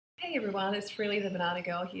Hey everyone, it's Freelee the Banana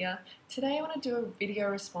Girl here. Today I want to do a video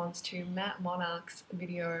response to Matt Monarch's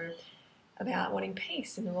video about wanting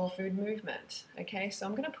peace in the raw food movement. Okay, so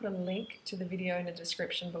I'm going to put a link to the video in the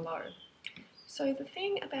description below. So the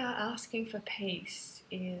thing about asking for peace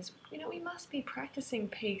is, we must be practicing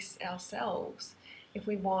peace ourselves if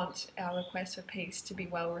we want our request for peace to be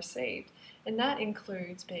well received. And that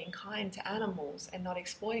includes being kind to animals and not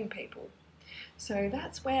exploiting people. So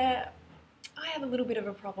that's where I have a little bit of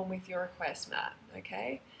a problem with your request, Matt,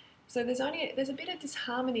 okay? So there's a bit of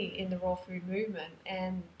disharmony in the raw food movement,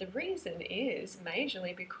 and the reason is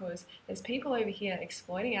majorly because there's people over here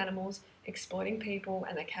exploiting animals, exploiting people,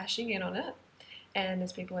 and they're cashing in on it. And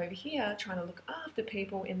there's people over here trying to look after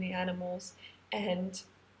people in the animals and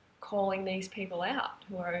calling these people out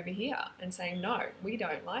who are over here and saying, no, we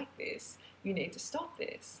don't like this, you need to stop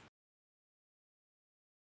this.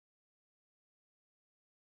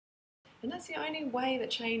 And that's the only way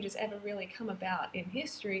that change has ever really come about in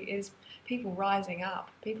history is people rising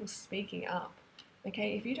up, people speaking up.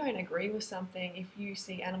 Okay, if you don't agree with something, if you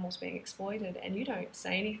see animals being exploited and you don't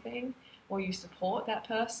say anything or you support that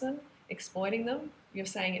person exploiting them, you're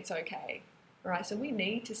saying it's okay. All right, so we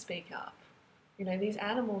need to speak up. These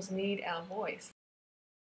animals need our voice.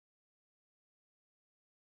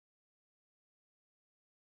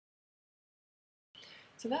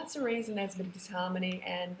 So that's the reason there's a bit of disharmony,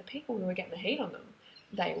 and the people who are getting the heat on them,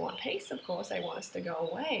 they want peace, of course, they want us to go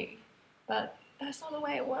away, but that's not the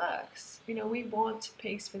way it works. We want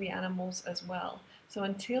peace for the animals as well. So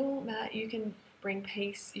until, Matt, you can bring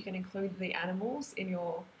peace, you can include the animals in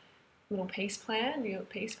your little peace plan, your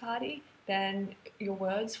peace party, then your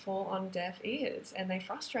words fall on deaf ears and they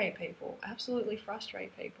frustrate people, absolutely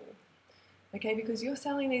frustrate people. Okay, because you're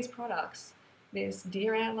selling these products, this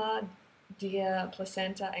Deer Antler, deer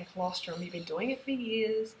placenta and colostrum. You've been doing it for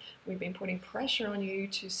years. We've been putting pressure on you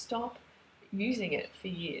to stop using it for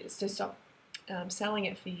years, to stop selling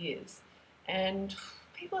it for years. And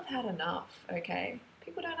people have had enough, okay?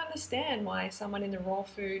 People don't understand why someone in the raw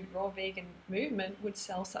food, raw vegan movement would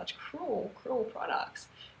sell such cruel products.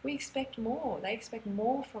 We expect more. They expect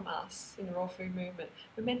more from us in the raw food movement.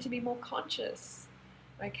 We're meant to be more conscious,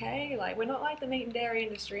 okay? Like, we're not like the meat and dairy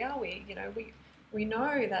industry, are we? We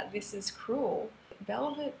know that this is cruel.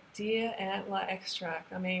 Velvet deer antler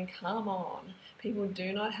extract, I mean, come on. People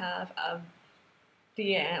do not have a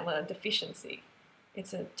deer antler deficiency.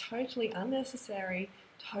 It's a totally unnecessary,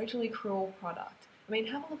 totally cruel product. I mean,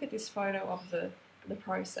 have a look at this photo of the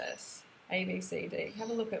process, A, B, C, D. Have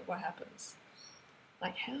a look at what happens.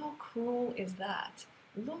 Like, how cruel is that?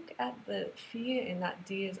 Look at the fear in that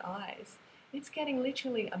deer's eyes. It's getting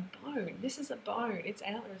literally a bone. This is a bone. Its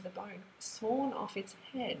antler is a bone sawn off its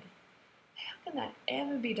head. How can that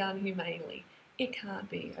ever be done humanely? It can't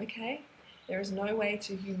be, okay? There is no way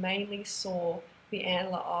to humanely saw the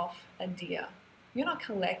antler off a deer. You're not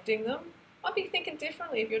collecting them. I'd be thinking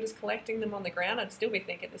differently if you're just collecting them on the ground. I'd still be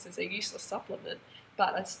thinking this is a useless supplement.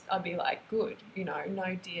 But I'd be like, good,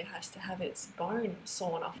 no deer has to have its bone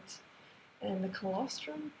sawn off. And the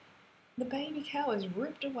colostrum, the baby cow is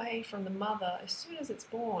ripped away from the mother as soon as it's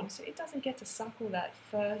born, so it doesn't get to suckle that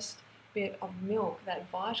first bit of milk,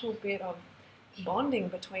 that vital bit of bonding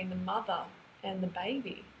between the mother and the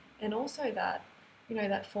baby, and also that,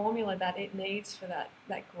 that formula that it needs for that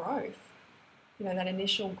growth, that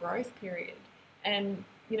initial growth period. And,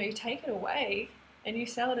 you take it away and you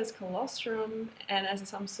sell it as colostrum and as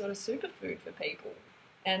some sort of superfood for people.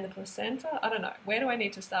 And the placenta, I don't know, where do I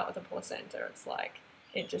need to start with the placenta? It's like,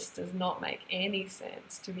 it just does not make any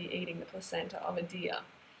sense to be eating the placenta of a deer.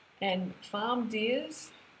 And farm deers,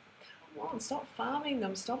 come on, stop farming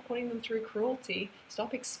them, stop putting them through cruelty,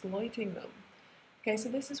 stop exploiting them. Okay, so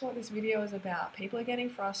this is what this video is about. People are getting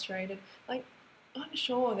frustrated. Like, I'm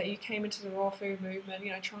sure that you came into the raw food movement,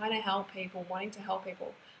 trying to help people, wanting to help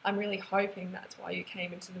people. I'm really hoping that's why you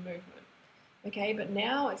came into the movement. Okay, but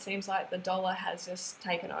now it seems like the dollar has just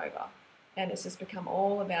taken over and it's just become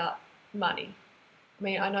all about money. I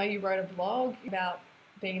mean, I know you wrote a blog about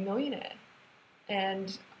being a millionaire,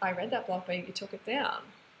 and I read that blog, but you took it down.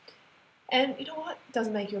 And you know what? It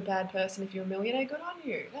doesn't make you a bad person if you're a millionaire. Good on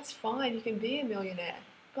you. That's fine. You can be a millionaire.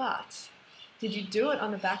 But did you do it on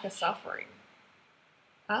the back of suffering?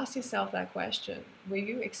 Ask yourself that question. Were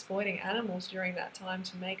you exploiting animals during that time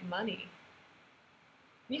to make money?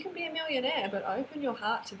 You can be a millionaire, but open your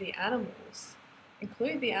heart to the animals.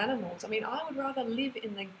 Include the animals. I mean, I would rather live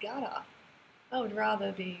in the gutter. I would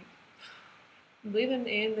rather be living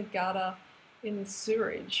in the gutter, in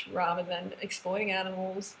sewage, rather than exploiting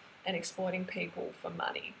animals and exploiting people for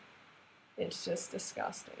money. It's just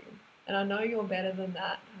disgusting. And I know you're better than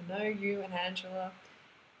that. I know you and Angela,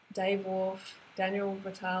 Dave Wolfe, Daniel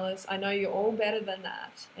Vitalis. I know you're all better than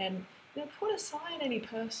that. And put aside any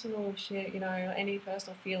personal shit, any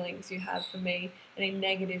personal feelings you have for me, any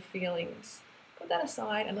negative feelings. Put that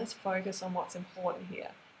aside and let's focus on what's important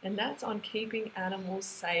here. And that's on keeping animals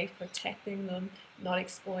safe, protecting them, not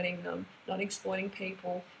exploiting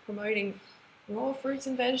people, promoting raw fruits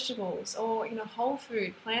and vegetables, or whole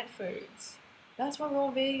food, plant foods. That's what raw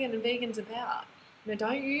vegan and vegan's about.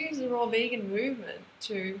 Don't use the raw vegan movement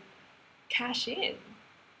to cash in.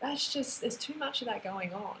 There's too much of that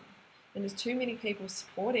going on. And there's too many people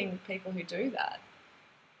supporting people who do that.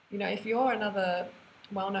 If you're another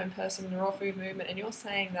well-known person in the raw food movement and you're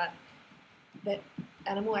saying that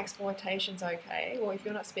animal exploitation's okay, or if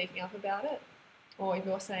you're not speaking up about it, or if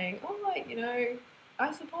you're saying,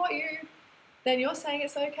 I support you, then you're saying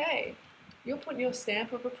it's okay. You're putting your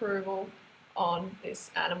stamp of approval on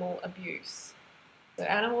this animal abuse. So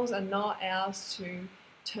animals are not ours to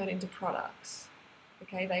turn into products.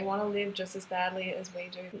 Okay, they want to live just as badly as we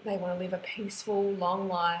do. They want to live a peaceful, long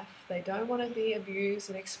life. They don't want to be abused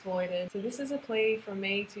and exploited. So this is a plea from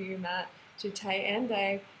me to you, Matt, and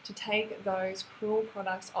Dave, to take those cruel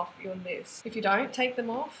products off your list. If you don't take them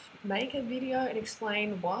off, make a video and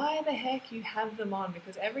explain why the heck you have them on,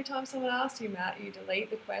 because every time someone asks you, Matt, you delete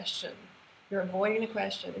the question. You're avoiding the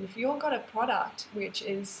question. And if you've got a product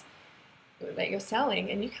that you're selling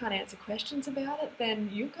and you can't answer questions about it, then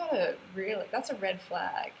you've got to that's a red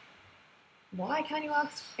flag. Why can't you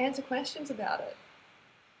answer questions about it?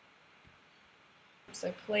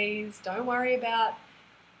 So please don't worry about,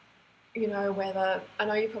 whether, I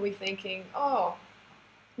know you're probably thinking,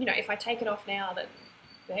 if I take it off now, then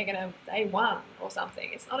they won or something.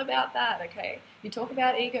 It's not about that, okay? You talk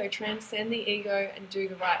about ego, transcend the ego and do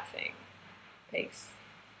the right thing. Peace.